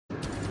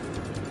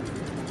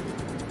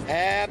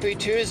Happy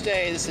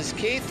Tuesday. This is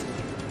Keith,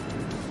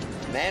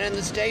 man in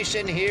the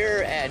station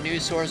here at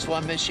News Source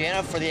 1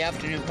 Michiana for the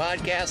afternoon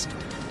podcast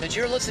that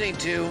you're listening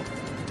to,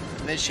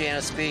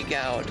 Michiana Speak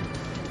Out.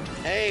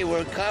 Hey,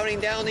 we're counting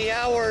down the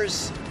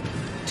hours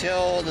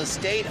till the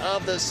State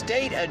of the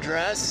State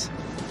address.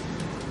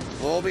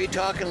 We'll be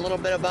talking a little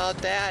bit about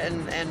that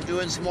and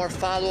doing some more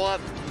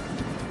follow-up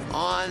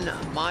on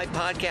my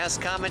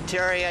podcast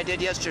commentary I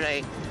did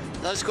yesterday.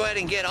 Let's go ahead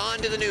and get on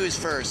to the news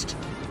first.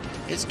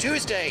 It's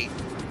Tuesday,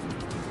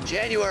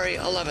 January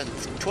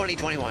 11th,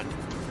 2021.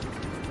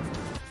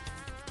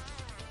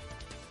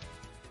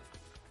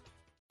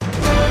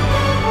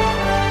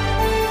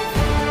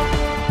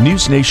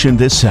 News Nation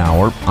this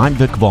hour, I'm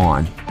Vic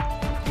Vaughn.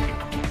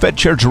 Fed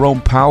Chair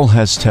Jerome Powell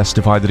has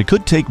testified that it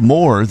could take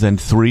more than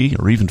 3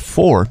 or even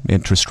 4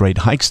 interest rate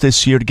hikes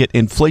this year to get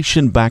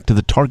inflation back to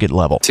the target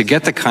level. To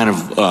get the kind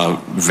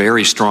of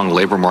very strong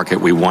labor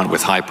market we want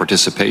with high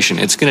participation,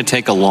 it's going to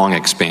take a long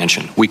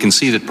expansion. We can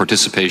see that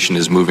participation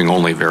is moving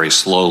only very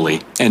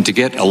slowly. And to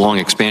get a long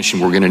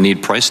expansion, we're going to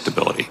need price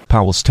stability.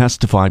 Powell's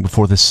testifying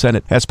before the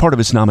Senate as part of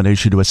his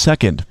nomination to a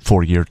second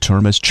 4-year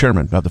term as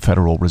chairman of the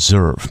Federal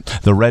Reserve.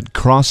 The Red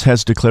Cross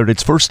has declared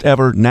its first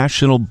ever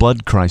national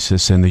blood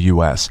crisis in the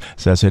U.S.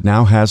 Says it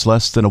now has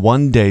less than a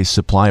 1-day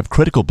supply of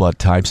critical blood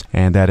types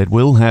and that it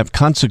will have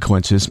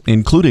consequences,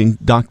 including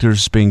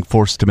doctors being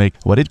forced to make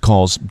what it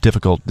calls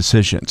difficult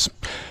decisions.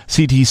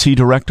 CDC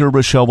Director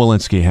Rochelle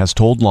Walensky has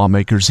told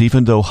lawmakers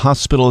even though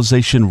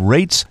hospitalization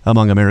rates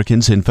among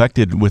Americans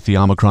infected with the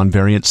Omicron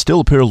variant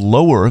still appear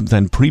lower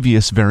than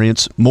previous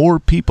variants,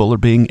 more people are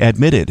being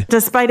admitted.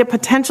 Despite a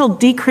potential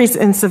decrease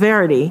in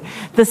severity,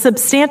 the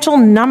substantial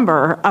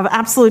number of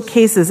absolute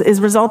cases is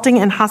resulting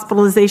in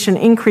hospitalization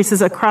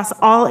increases across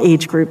all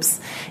age groups,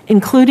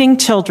 including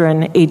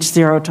children aged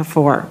 0 to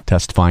 4.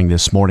 Testifying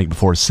this morning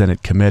before a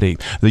Senate committee,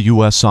 the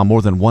U.S. saw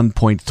more than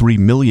 1.3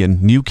 million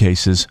new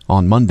cases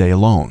on Monday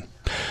alone.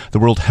 The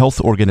World Health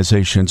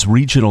Organization's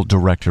regional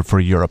director for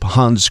Europe,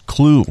 Hans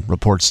Kluh,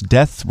 reports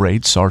death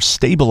rates are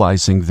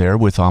stabilizing there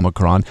with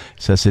Omicron,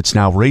 says it's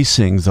now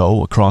racing,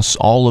 though, across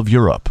all of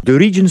Europe. The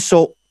region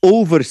saw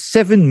over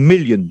 7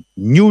 million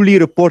newly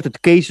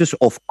reported cases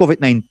of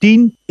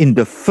COVID-19 in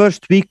the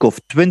first week of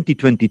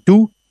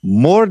 2022,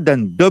 more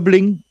than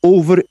doubling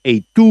over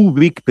a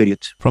 2-week period.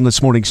 From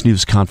this morning's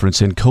news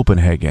conference in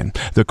Copenhagen,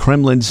 the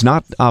Kremlin's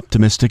not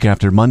optimistic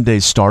after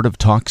Monday's start of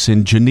talks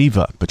in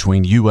Geneva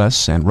between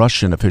U.S. and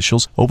Russian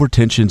officials over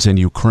tensions in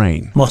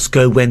Ukraine.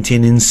 Moscow went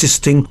in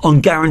insisting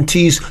on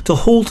guarantees to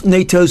halt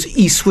NATO's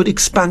eastward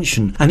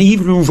expansion and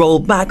even roll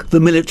back the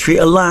military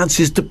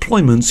alliance's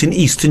deployments in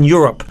Eastern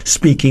Europe.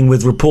 Speaking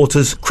with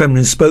reporters,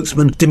 Kremlin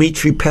spokesman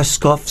Dmitry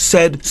Peskov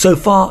said, "So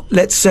far,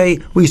 let's say,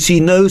 we see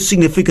no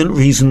significant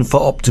reason for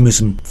optimism."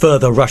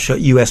 Further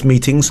Russia-US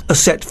meetings are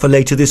set for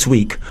later this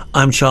week.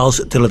 I'm Charles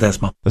de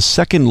Ledesma. The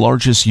second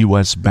largest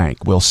U.S.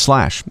 bank will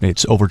slash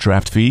its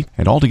overdraft fee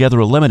and altogether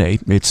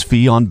eliminate its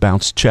fee on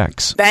bounced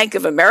checks. Bank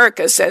of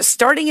America says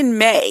starting in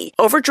May,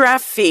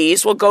 overdraft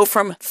fees will go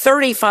from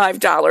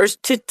 $35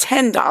 to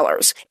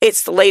 $10.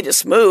 It's the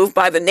latest move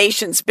by the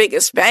nation's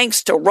biggest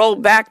banks to roll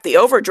back the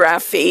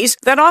overdraft fees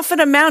that often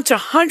amount to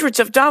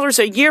hundreds of dollars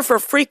a year for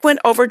frequent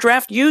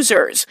overdraft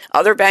users.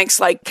 Other banks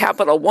like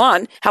Capital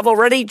One have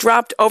already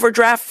dropped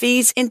overdraft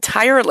fees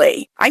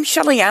entirely. I'm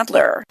Shelley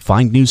Adler.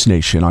 Find News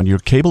Nation on your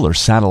cable or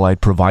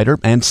satellite provider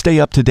and stay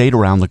up to date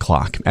around the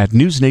clock at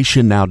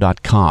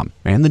newsnationnow.com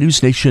and the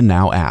News Nation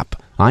Now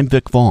app. I'm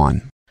Vic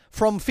Vaughn.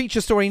 From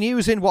Feature Story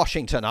News in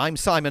Washington, I'm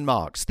Simon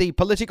Marks. The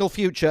political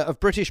future of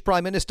British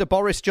Prime Minister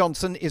Boris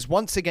Johnson is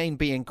once again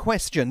being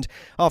questioned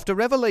after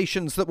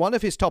revelations that one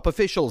of his top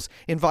officials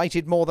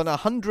invited more than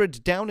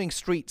 100 Downing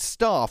Street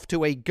staff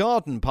to a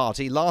garden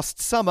party last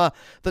summer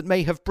that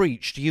may have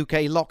breached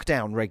UK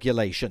lockdown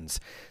regulations.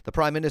 The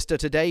Prime Minister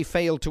today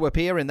failed to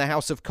appear in the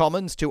House of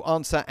Commons to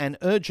answer an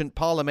urgent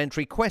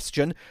parliamentary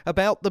question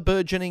about the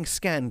burgeoning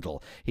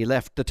scandal. He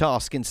left the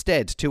task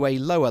instead to a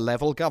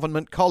lower-level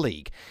government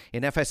colleague.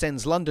 In FSN's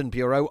London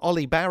bureau,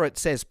 Ollie Barrett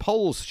says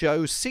polls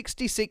show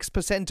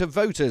 66% of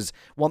voters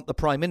want the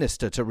Prime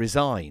Minister to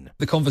resign.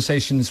 The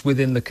conversations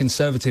within the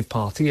Conservative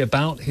Party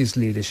about his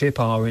leadership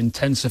are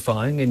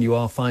intensifying, and you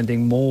are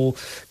finding more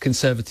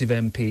Conservative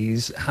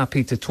MPs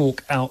happy to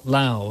talk out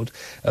loud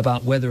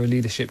about whether a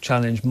leadership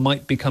challenge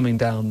might be coming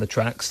down the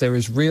tracks. There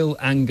is real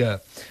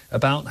anger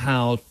about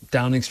how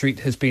Downing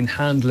Street has been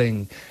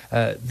handling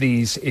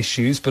these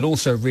issues, but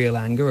also real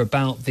anger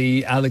about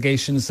the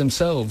allegations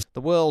themselves.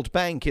 The World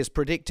Bank is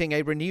predicting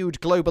a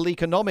renewed global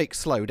economic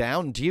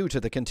slowdown due to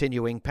the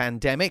continuing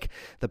pandemic.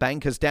 The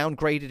bank has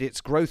downgraded its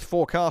growth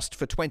forecast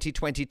for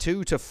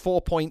 2022 to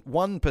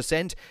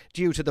 4.1%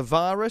 due to the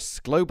virus,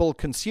 global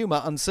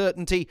consumer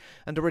uncertainty,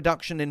 and a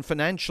reduction in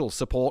financial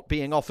support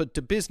being offered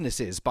to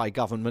businesses by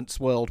governments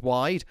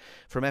worldwide.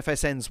 From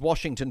FSN's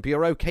Washington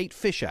bureau, Kate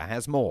Fisher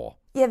has more.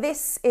 Yeah,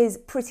 this is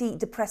pretty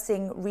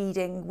depressing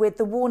reading, with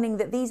the warning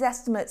that these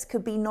estimates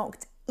could be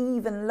knocked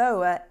even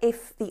lower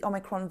if the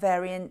Omicron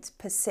variant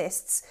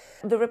persists.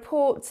 The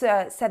report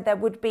said there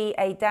would be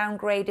a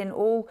downgrade in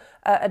all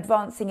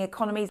advancing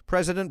economies.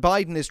 President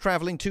Biden is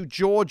traveling to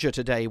Georgia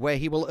today, where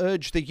he will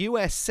urge the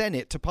U.S.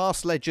 Senate to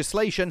pass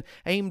legislation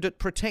aimed at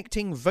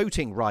protecting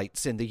voting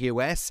rights in the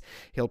U.S.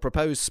 He'll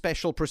propose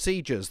special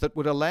procedures that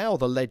would allow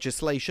the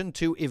legislation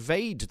to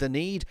evade the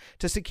need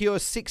to secure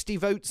 60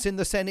 votes in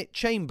the Senate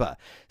chamber.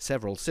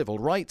 Several civil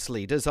rights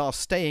leaders are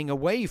staying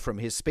away from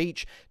his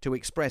speech to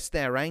express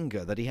their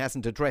anger that he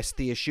hasn't addressed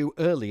the issue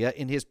earlier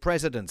in his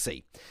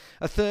presidency.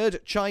 A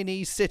third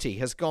Chinese city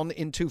has gone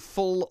into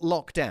full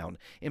lockdown,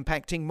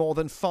 impacting more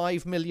than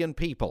 5 million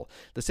people.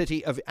 The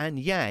city of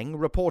Anyang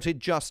reported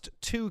just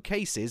 2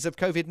 cases of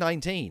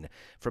COVID-19.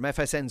 From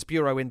FSN's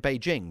bureau in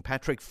Beijing,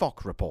 Patrick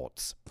Fock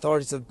reports.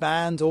 Authorities have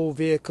banned all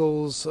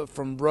vehicles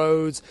from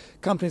roads.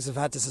 Companies have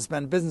had to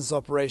suspend business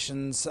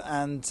operations,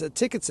 and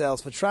ticket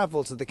sales for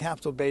travel to the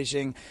capital,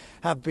 Beijing,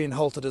 have been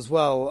halted as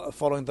well,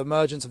 following the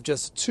emergence of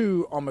just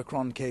 2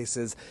 Omicron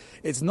cases.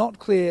 It's not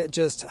clear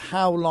just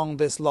how long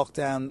this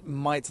lockdown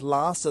might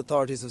last.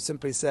 Authorities have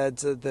simply said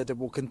that it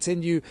will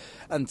continue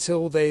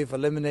until they've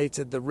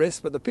eliminated the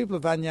risk. But the people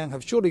of Anyang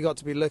have surely got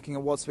to be looking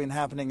at what's been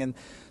happening in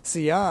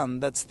Xi'an.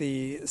 That's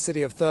the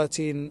city of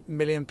 13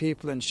 million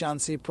people in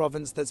Shanxi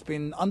province that's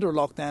been under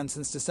lockdown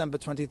since December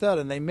 23rd.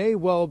 And they may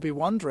well be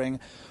wondering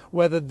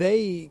whether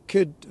they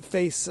could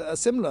face a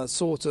similar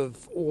sort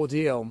of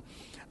ordeal.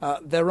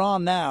 There are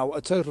now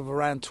a total of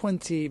around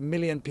 20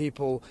 million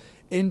people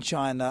in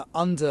China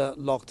under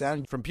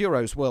lockdown. From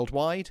bureaus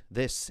worldwide,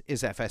 this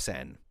is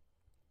FSN.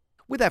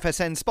 With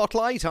FSN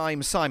Spotlight,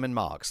 I'm Simon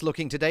Marks,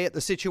 looking today at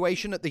the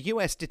situation at the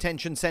U.S.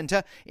 detention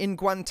center in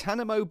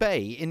Guantanamo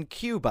Bay in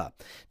Cuba.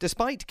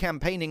 Despite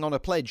campaigning on a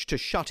pledge to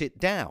shut it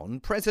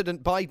down,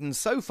 President Biden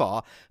so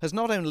far has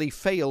not only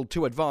failed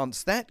to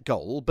advance that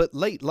goal, but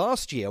late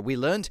last year we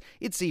learned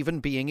it's even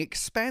being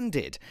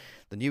expanded.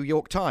 The New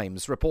York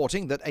Times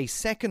reporting that a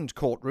second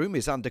courtroom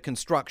is under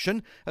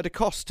construction at a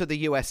cost to the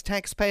U.S.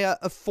 taxpayer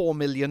of $4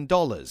 million.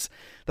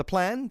 The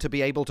plan to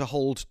be able to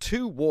hold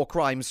 2 war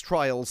crimes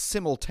trials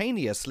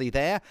simultaneously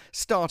there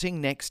starting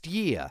next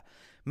year.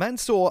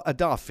 Mansour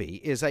Adafi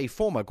is a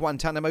former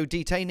Guantanamo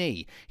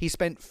detainee. He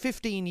spent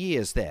 15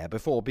 years there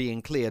before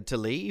being cleared to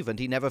leave, and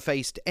he never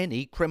faced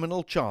any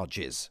criminal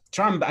charges.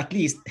 Trump, at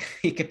least,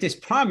 he kept his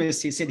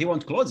promise. He said he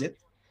won't close it.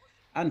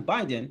 And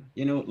Biden,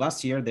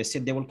 last year they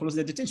said they will close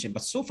the detention.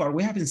 But so far,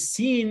 we haven't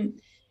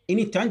seen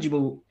any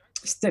tangible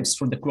steps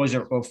for the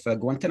closure of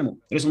Guantanamo.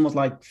 There's almost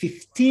like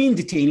 15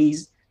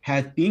 detainees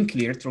have been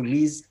cleared to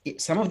release.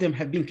 Some of them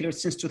have been cleared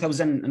since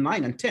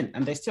 2009 and 10,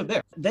 and they're still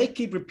there. They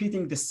keep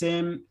repeating the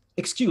same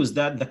excuse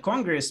that the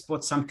Congress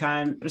put some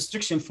kind of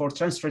restriction for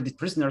transferred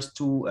prisoners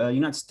to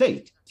United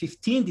States.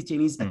 15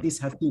 detainees at least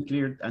have been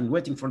cleared and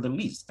waiting for the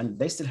release, and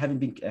they still haven't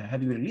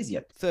been released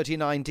yet.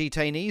 39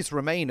 detainees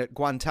remain at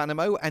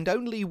Guantanamo, and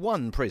only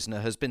 1 prisoner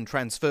has been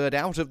transferred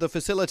out of the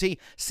facility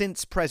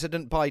since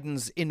President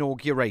Biden's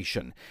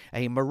inauguration.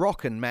 A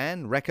Moroccan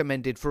man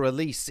recommended for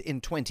release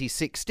in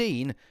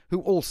 2016,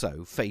 who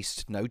also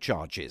faced no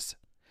charges.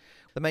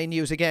 The main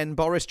news again,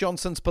 Boris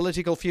Johnson's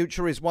political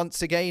future is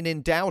once again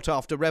in doubt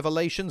after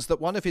revelations that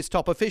one of his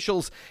top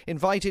officials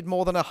invited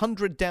more than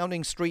 100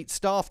 Downing Street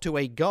staff to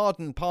a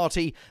garden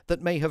party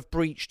that may have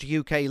breached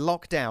UK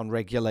lockdown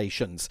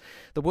regulations.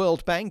 The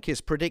World Bank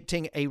is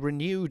predicting a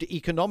renewed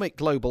economic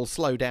global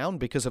slowdown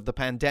because of the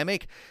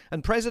pandemic,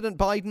 and President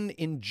Biden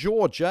in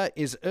Georgia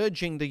is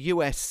urging the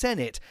US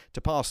Senate to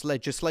pass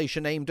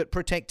legislation aimed at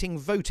protecting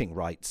voting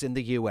rights in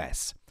the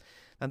US.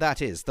 And that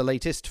is the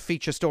latest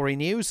feature story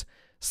news.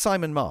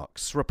 Simon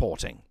Marks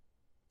reporting.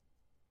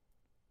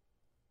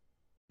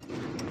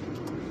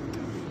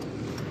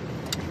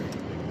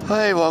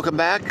 Hi, welcome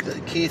back.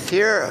 Keith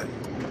here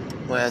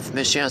with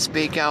Michiana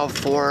Speak Out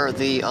for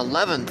the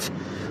 11th.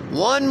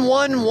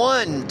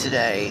 111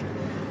 today.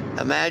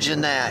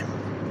 Imagine that.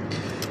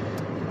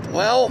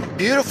 Well,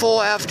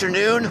 beautiful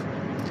afternoon.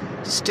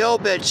 Still a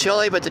bit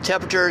chilly, but the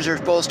temperatures are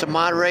supposed to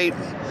moderate.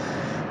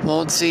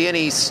 Won't see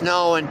any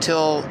snow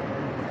until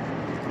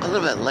a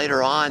little bit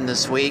later on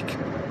this week.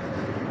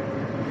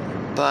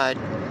 But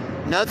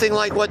nothing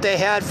like what they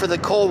had for the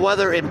cold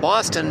weather in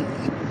Boston.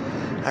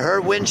 I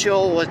heard wind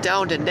chill was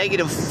down to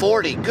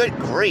 -40. Good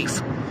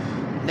grief.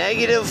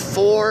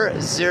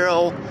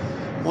 -40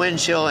 wind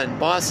chill in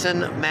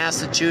Boston,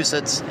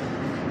 Massachusetts.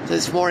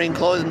 This morning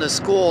closing the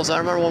schools. I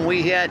remember when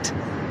we hit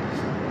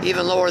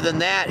even lower than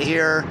that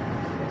here,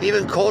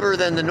 even colder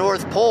than the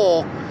North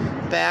Pole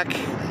back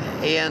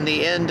in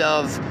the end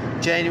of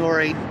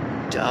January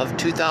of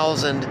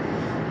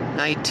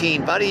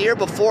 2019, about a year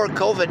before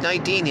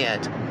COVID-19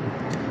 hit.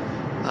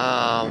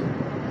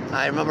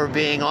 I remember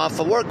being off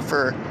of work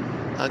for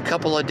a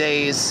couple of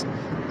days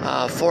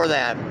for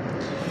that.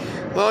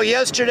 Well,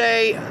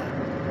 yesterday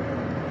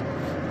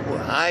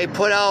I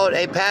put out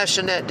a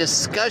passionate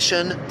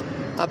discussion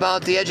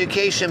about the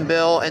education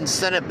bill and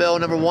Senate Bill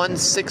number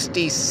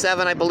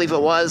 167, I believe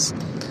it was.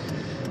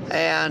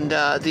 And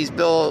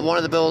one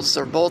of the bills,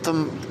 or both of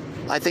them,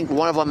 I think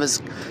one of them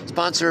is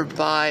sponsored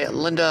by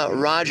Linda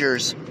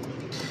Rogers.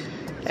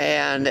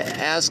 and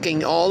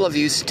asking all of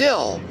you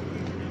still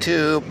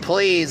to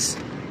please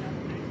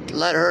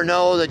let her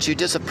know that you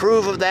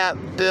disapprove of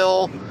that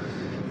bill.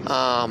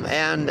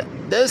 And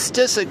this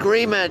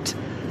disagreement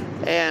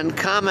and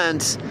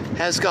comments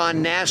has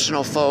gone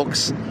national,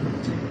 folks.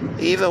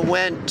 Even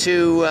went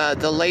to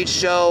the Late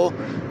Show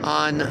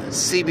on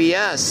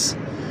CBS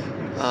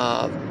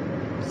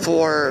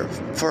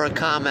for a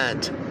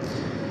comment.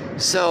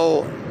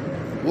 So,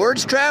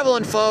 word's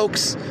traveling,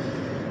 folks.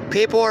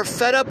 People are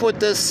fed up with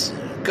this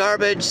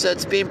garbage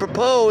that's being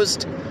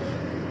proposed.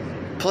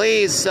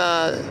 Please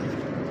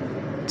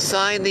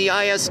sign the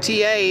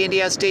ISTA,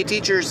 Indiana State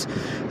Teachers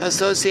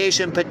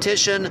Association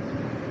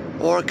petition,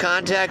 or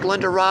contact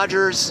Linda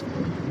Rogers.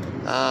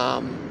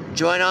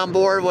 Join on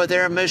board with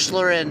Aaron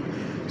Mishler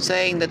in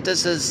saying that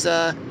this is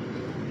a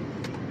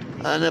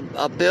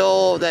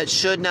bill that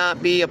should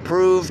not be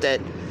approved, that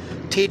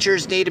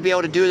teachers need to be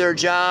able to do their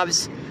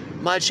jobs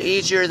much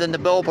easier than the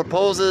bill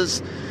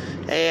proposes,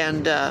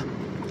 and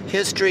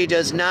history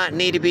does not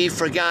need to be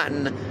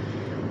forgotten.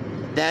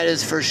 That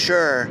is for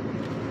sure.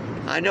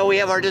 I know we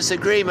have our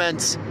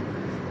disagreements,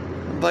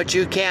 but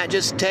you can't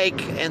just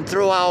take and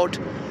throw out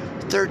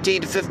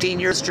 13 to 15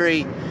 years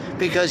history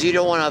because you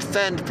don't want to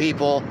offend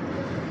people.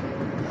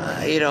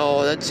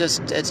 It's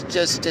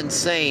just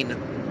insane.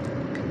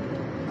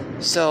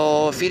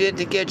 So if you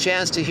didn't get a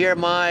chance to hear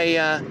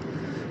my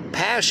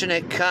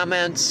passionate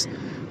comments,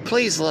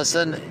 please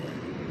listen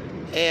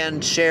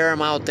and share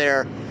them out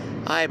there.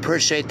 I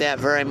appreciate that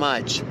very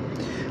much.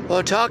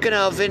 Well, talking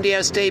of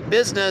Indiana State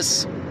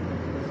business,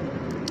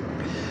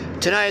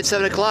 tonight at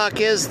 7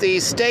 o'clock is the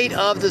State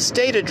of the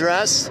State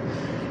address.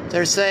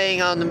 They're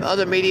saying on the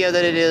other media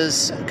that it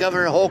is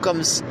Governor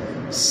Holcomb's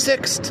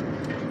 6th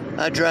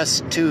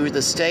address to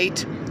the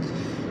state.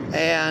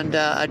 And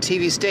a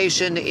TV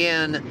station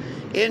in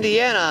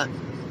Indiana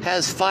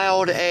has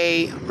filed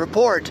a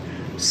report.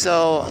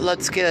 So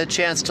let's get a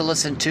chance to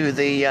listen to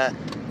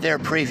their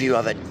preview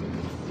of it.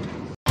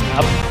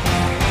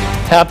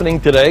 Happening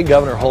today,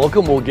 Governor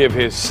Holcomb will give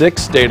his 6th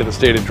State of the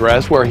State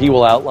address where he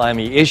will outline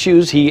the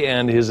issues he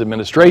and his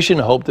administration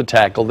hope to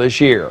tackle this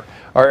year.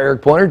 Our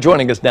Eric Pointer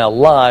joining us now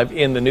live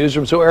in the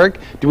newsroom. So Eric,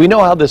 do we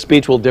know how this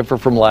speech will differ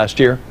from last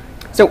year?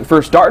 So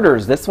for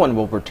starters, this one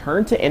will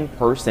return to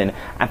in-person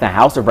at the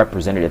House of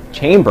Representatives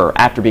chamber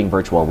after being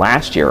virtual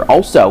last year.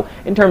 Also,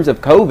 in terms of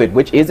COVID,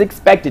 which is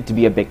expected to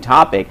be a big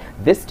topic,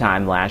 this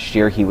time last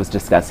year he was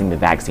discussing the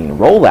vaccine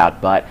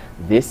rollout, but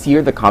this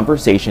year the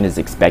conversation is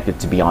expected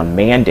to be on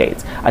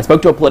mandates. I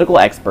spoke to a political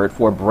expert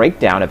for a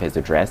breakdown of his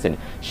address, and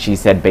she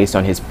said based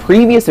on his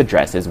previous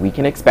addresses, we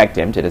can expect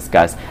him to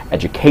discuss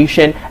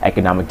education,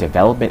 economic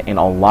development, and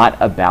a lot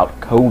about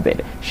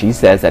COVID. She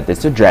says that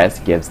this address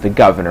gives the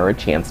governor a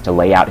chance to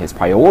lay out his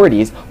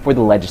priorities for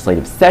the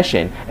legislative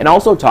session and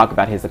also talk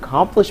about his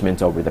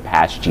accomplishments over the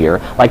past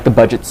year, like the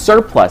budget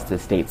surplus the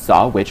state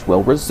saw, which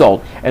will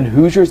result in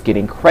Hoosiers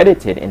getting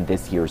credited in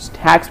this year's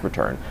tax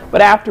return. But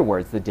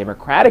afterwards, the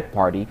Democratic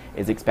Party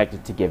is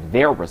expected to give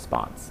their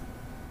response.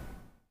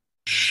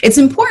 It's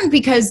important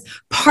because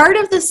part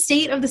of the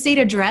State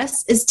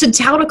address is to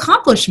tout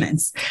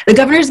accomplishments. The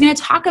governor is going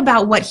to talk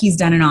about what he's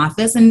done in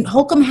office, and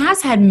Holcomb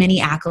has had many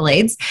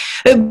accolades.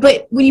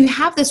 But when you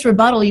have this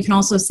rebuttal, you can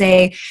also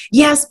say,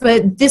 yes,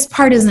 but this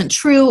part isn't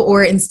true,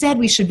 or instead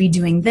we should be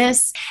doing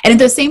this. And at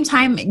the same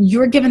time,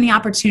 you're given the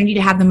opportunity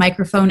to have the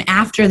microphone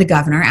after the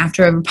governor,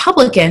 after a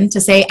Republican,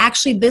 to say,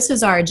 actually, this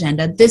is our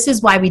agenda. This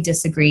is why we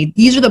disagree.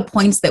 These are the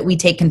points that we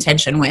take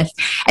contention with,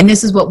 and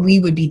this is what we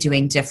would be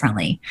doing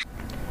differently.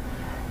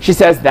 She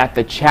says that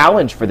the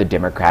challenge for the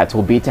Democrats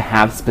will be to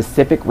have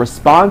specific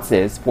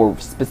responses for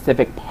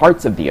specific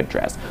parts of the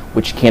address,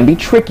 which can be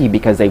tricky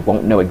because they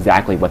won't know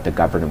exactly what the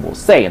governor will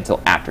say until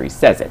after he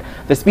says it.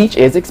 The speech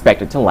is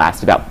expected to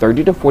last about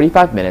 30 to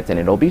 45 minutes, and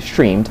it'll be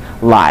streamed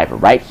live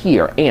right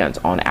here and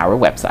on our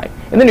website.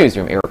 In the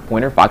newsroom, Eric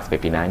Pointer, Fox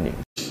 59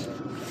 News.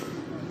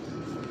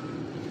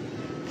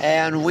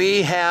 And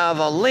we have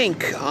a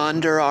link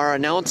under our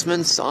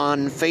announcements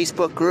on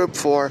Facebook group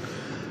for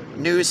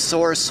News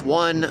Source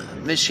 1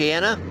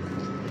 Michiana,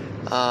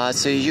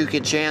 so you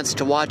get a chance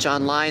to watch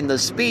online the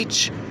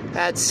speech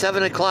at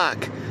 7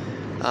 o'clock.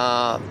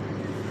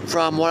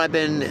 From what I've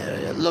been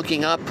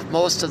looking up,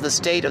 most of the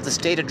State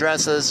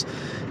addresses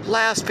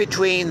last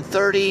between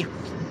 30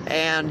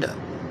 and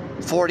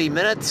 40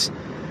 minutes,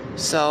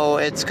 so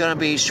it's going to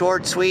be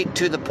short, sweet,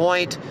 to the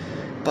point,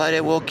 but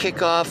it will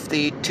kick off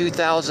the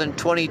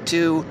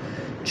 2022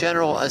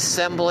 General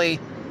Assembly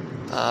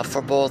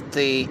for both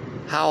the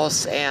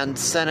House and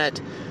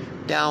Senate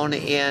down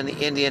in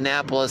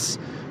Indianapolis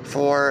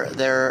for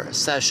their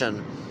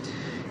session.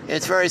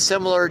 It's very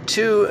similar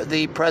to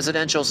the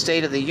presidential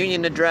State of the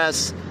Union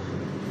address,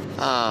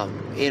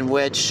 in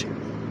which,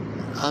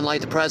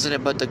 unlike the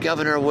president, but the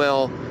governor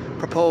will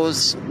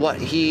propose what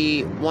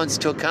he wants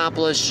to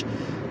accomplish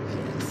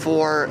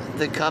for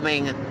the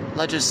coming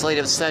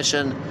legislative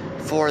session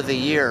for the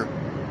year.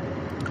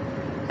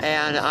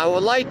 And I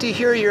would like to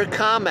hear your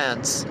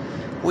comments.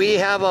 We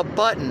have a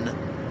button,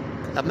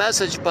 a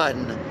message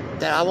button,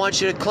 that I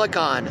want you to click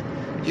on.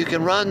 You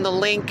can run the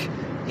link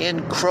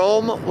in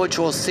Chrome, which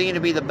will seem to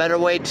be the better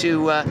way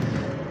to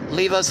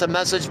leave us a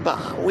message.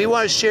 But we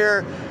want to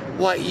share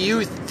what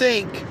you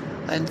think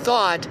and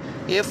thought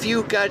if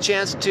you got a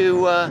chance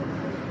to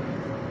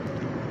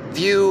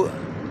view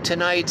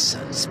tonight's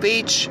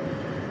speech.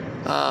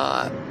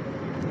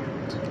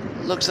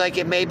 Looks like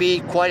it may be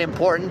quite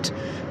important.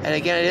 And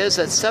again, it is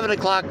at 7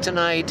 o'clock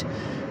tonight.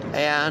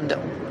 And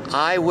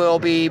I will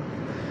be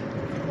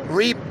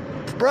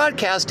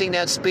rebroadcasting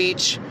that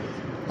speech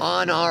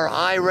on our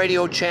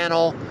iRadio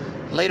channel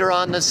later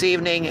on this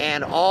evening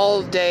and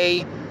all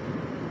day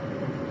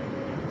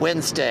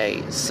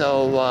Wednesday.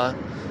 So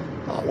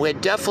we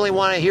definitely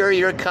want to hear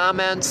your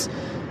comments,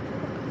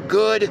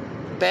 good,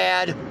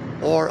 bad,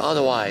 or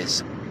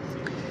otherwise.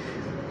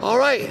 All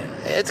right,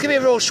 it's going to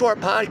be a real short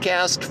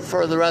podcast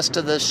for the rest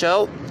of the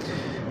show.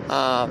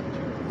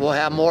 We'll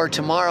have more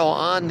tomorrow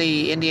on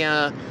the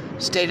Indiana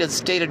State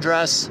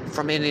Address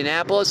from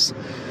Indianapolis.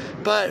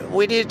 But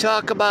we need to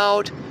talk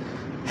about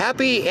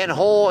Happy and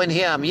Whole in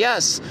Him.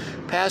 Yes,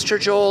 Pastor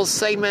Joel's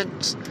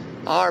segments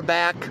are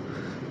back,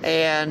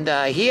 and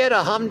he had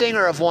a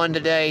humdinger of one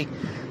today.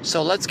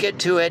 So let's get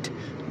to it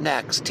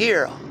next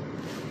here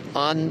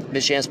on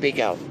Michiana Speak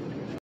Out.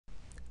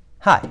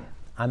 Hi,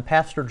 I'm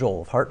Pastor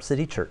Joel of Heart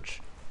City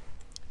Church.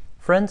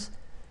 Friends,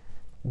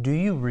 do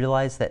you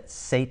realize that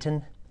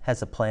Satan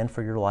has a plan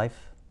for your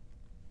life?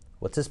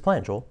 What's his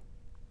plan, Joel?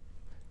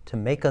 To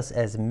make us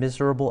as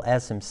miserable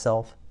as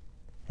himself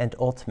and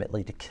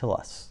ultimately to kill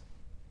us.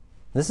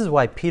 This is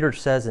why Peter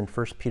says in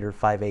 1 Peter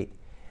 5:8,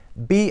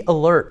 be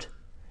alert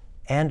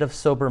and of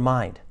sober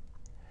mind.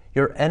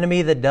 Your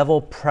enemy, the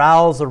devil,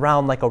 prowls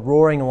around like a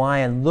roaring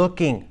lion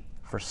looking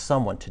for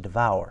someone to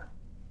devour.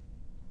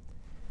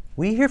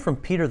 We hear from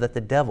Peter that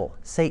the devil,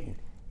 Satan,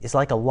 is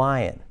like a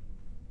lion.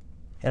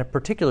 And a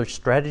particular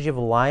strategy of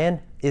a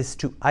lion is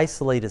to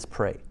isolate his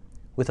prey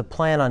with a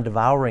plan on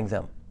devouring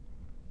them.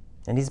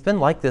 And he's been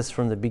like this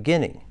from the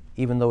beginning,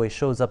 even though he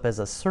shows up as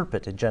a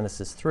serpent in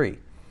Genesis 3.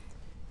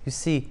 You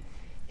see,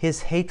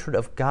 his hatred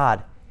of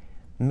God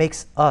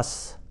makes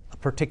us a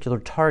particular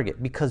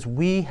target because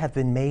we have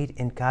been made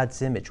in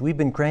God's image. We've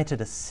been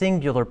granted a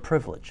singular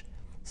privilege.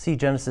 See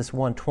Genesis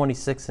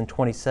 1:26 and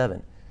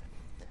 27.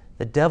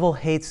 The devil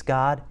hates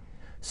God,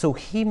 so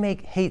he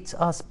hates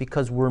us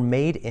because we're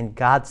made in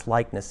God's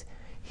likeness.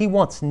 He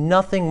wants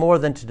nothing more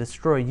than to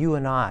destroy you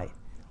and I,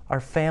 our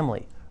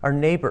family, our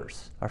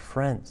neighbors, our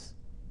friends.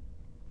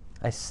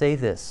 I say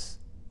this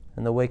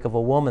in the wake of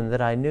a woman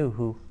that I knew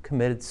who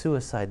committed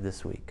suicide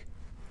this week.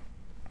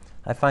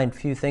 I find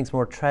few things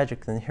more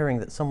tragic than hearing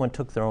that someone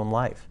took their own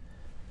life.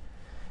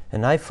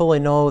 And I fully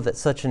know that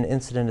such an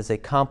incident is a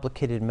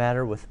complicated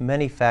matter with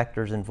many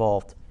factors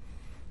involved.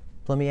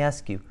 Let me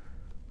ask you,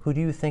 who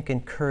do you think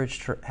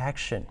encouraged her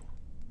action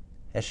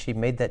as she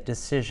made that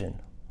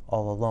decision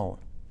all alone?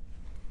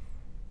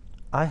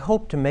 I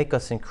hope to make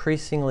us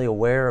increasingly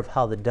aware of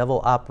how the devil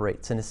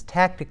operates, and his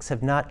tactics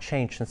have not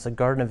changed since the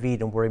Garden of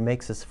Eden where he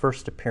makes his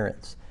first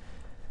appearance.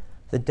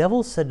 The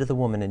devil said to the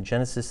woman in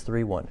Genesis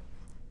 3:1,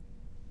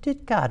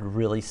 did God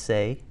really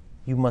say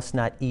you must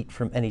not eat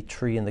from any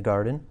tree in the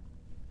garden?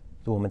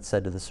 The woman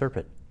said to the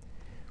serpent,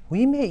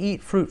 we may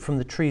eat fruit from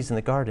the trees in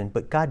the garden,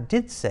 but God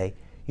did say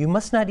you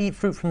must not eat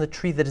fruit from the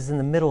tree that is in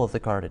the middle of the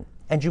garden,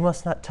 and you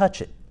must not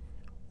touch it,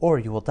 or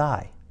you will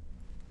die.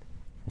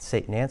 And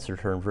Satan answered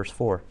her in verse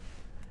 4,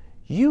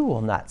 you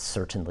will not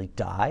certainly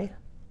die,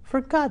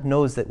 for God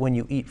knows that when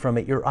you eat from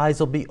it, your eyes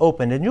will be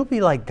opened, and you'll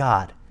be like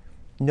God,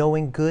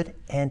 knowing good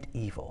and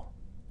evil.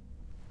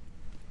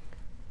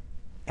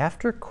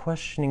 After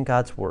questioning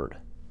God's word,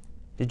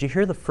 did you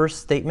hear the first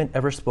statement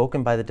ever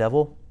spoken by the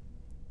devil?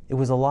 It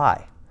was a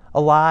lie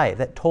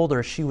that told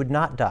her she would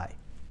not die,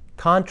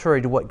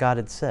 contrary to what God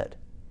had said.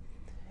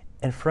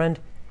 And friend,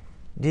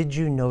 did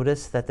you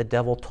notice that the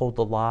devil told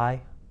the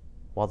lie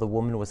while the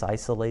woman was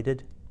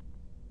isolated?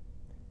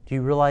 Do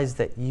you realize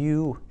that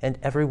you and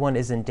everyone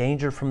is in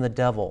danger from the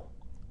devil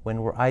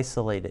when we're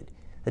isolated?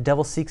 The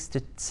devil seeks to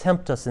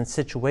tempt us in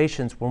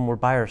situations when we're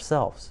by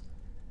ourselves.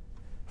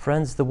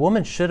 Friends, the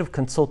woman should have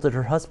consulted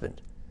her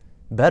husband.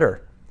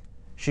 Better,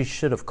 she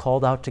should have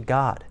called out to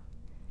God.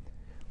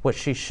 What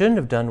she shouldn't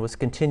have done was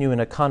continue in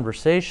a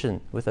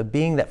conversation with a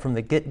being that from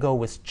the get-go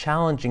was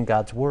challenging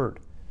God's word.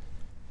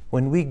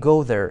 When we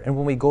go there and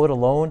when we go it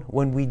alone,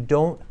 when we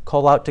don't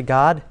call out to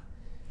God,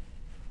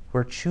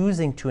 we're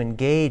choosing to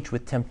engage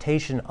with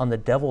temptation on the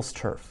devil's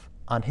turf,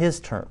 on his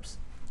terms.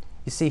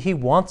 You see, he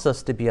wants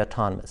us to be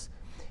autonomous.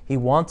 He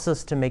wants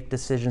us to make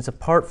decisions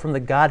apart from the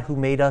God who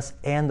made us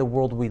and the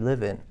world we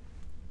live in.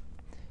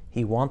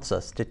 He wants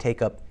us to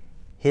take up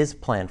his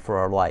plan for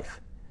our life,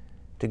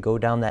 to go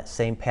down that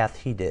same path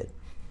he did.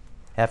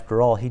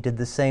 After all, he did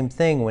the same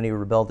thing when he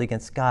rebelled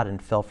against God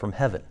and fell from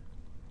heaven.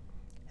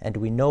 And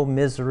we know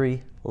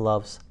misery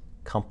loves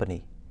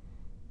company.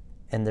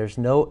 And there's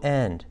no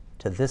end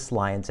to this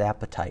lion's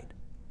appetite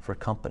for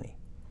company.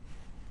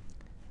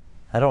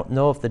 I don't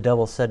know if the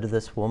devil said to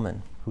this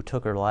woman who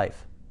took her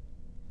life,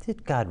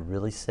 did God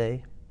really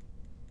say?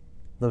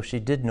 Though she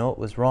did know it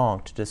was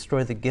wrong to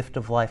destroy the gift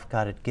of life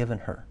God had given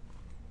her.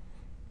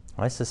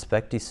 I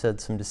suspect he said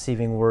some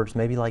deceiving words,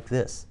 maybe like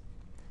this: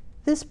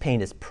 "This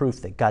pain is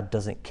proof that God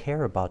doesn't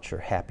care about your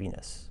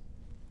happiness."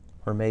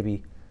 Or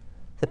maybe,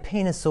 "The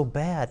pain is so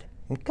bad,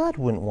 and God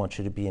wouldn't want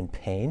you to be in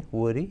pain,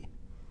 would he?"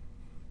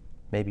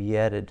 Maybe he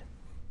added,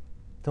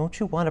 "Don't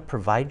you want to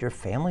provide your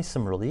family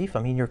some relief?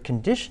 I mean, your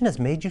condition has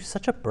made you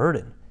such a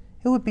burden.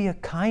 It would be a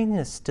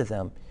kindness to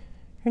them.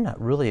 You're not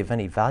really of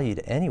any value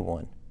to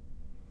anyone."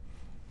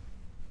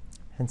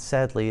 And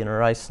sadly, in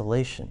her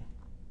isolation,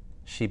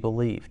 she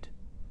believed,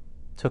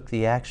 took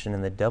the action,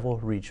 and the devil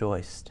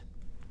rejoiced.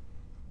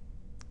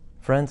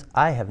 Friends,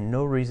 I have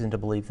no reason to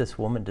believe this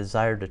woman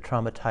desired to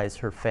traumatize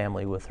her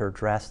family with her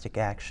drastic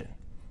action.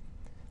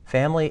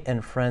 Family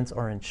and friends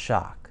are in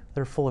shock.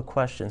 They're full of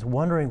questions,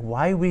 wondering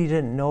why we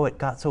didn't know it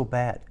got so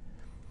bad.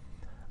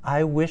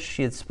 I wish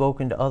she had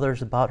spoken to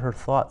others about her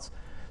thoughts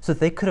so that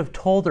they could have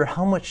told her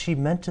how much she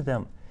meant to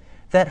them,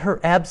 that her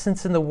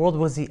absence in the world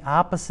was the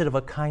opposite of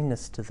a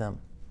kindness to them.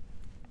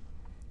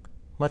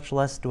 Much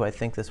less do I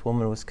think this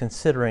woman was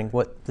considering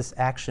what this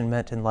action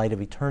meant in light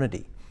of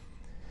eternity.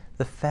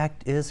 The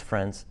fact is,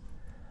 friends,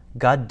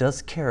 God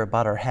does care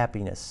about our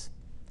happiness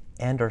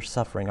and our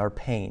suffering, our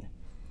pain.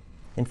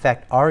 In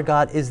fact, our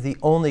God is the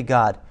only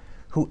God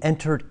who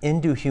entered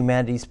into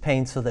humanity's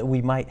pain so that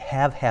we might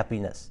have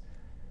happiness.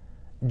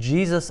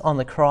 Jesus on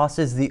the cross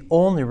is the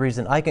only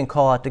reason I can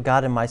call out to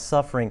God in my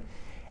suffering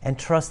and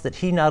trust that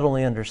He not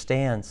only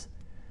understands,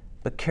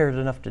 but cared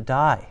enough to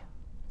die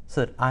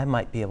so that I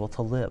might be able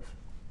to live.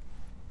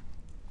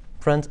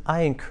 Friends,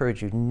 I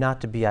encourage you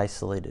not to be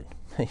isolated.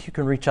 You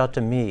can reach out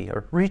to me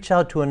or reach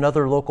out to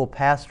another local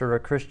pastor or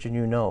Christian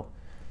you know.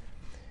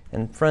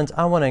 And friends,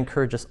 I want to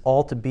encourage us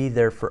all to be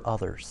there for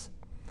others.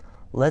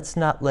 Let's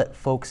not let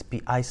folks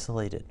be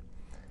isolated.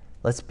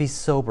 Let's be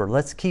sober.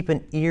 Let's keep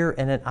an ear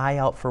and an eye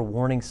out for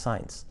warning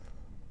signs.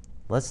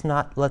 Let's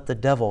not let the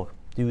devil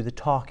do the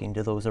talking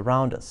to those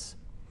around us.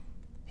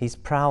 He's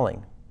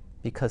prowling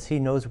because he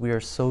knows we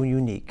are so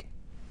unique,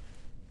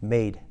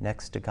 made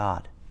next to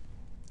God.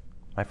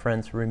 My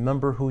friends,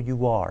 remember who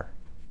you are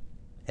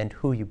and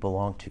who you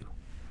belong to.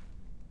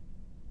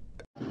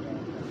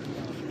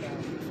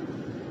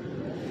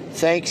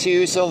 Thanks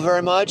you so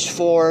very much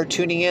for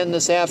tuning in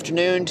this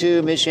afternoon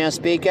to Michiana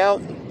Speak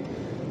Out.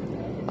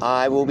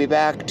 I will be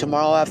back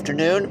tomorrow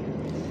afternoon.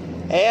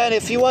 And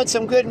if you want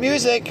some good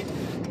music,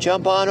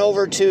 jump on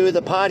over to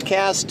the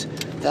podcast,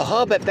 The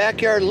Hub at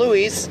Backyard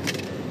Louie's,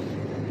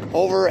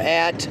 over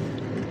at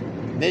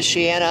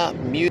Michiana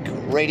Music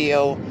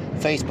Radio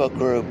Facebook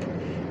group.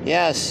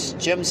 Yes,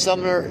 Jim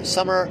Summer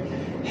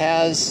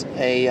has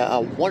a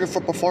wonderful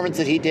performance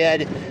that he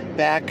did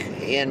back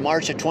in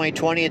March of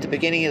 2020 at the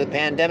beginning of the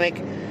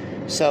pandemic.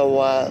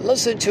 So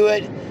listen to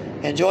it.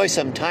 Enjoy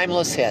some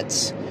timeless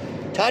hits.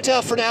 Ta-ta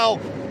for now.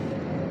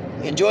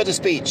 Enjoy the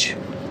speech.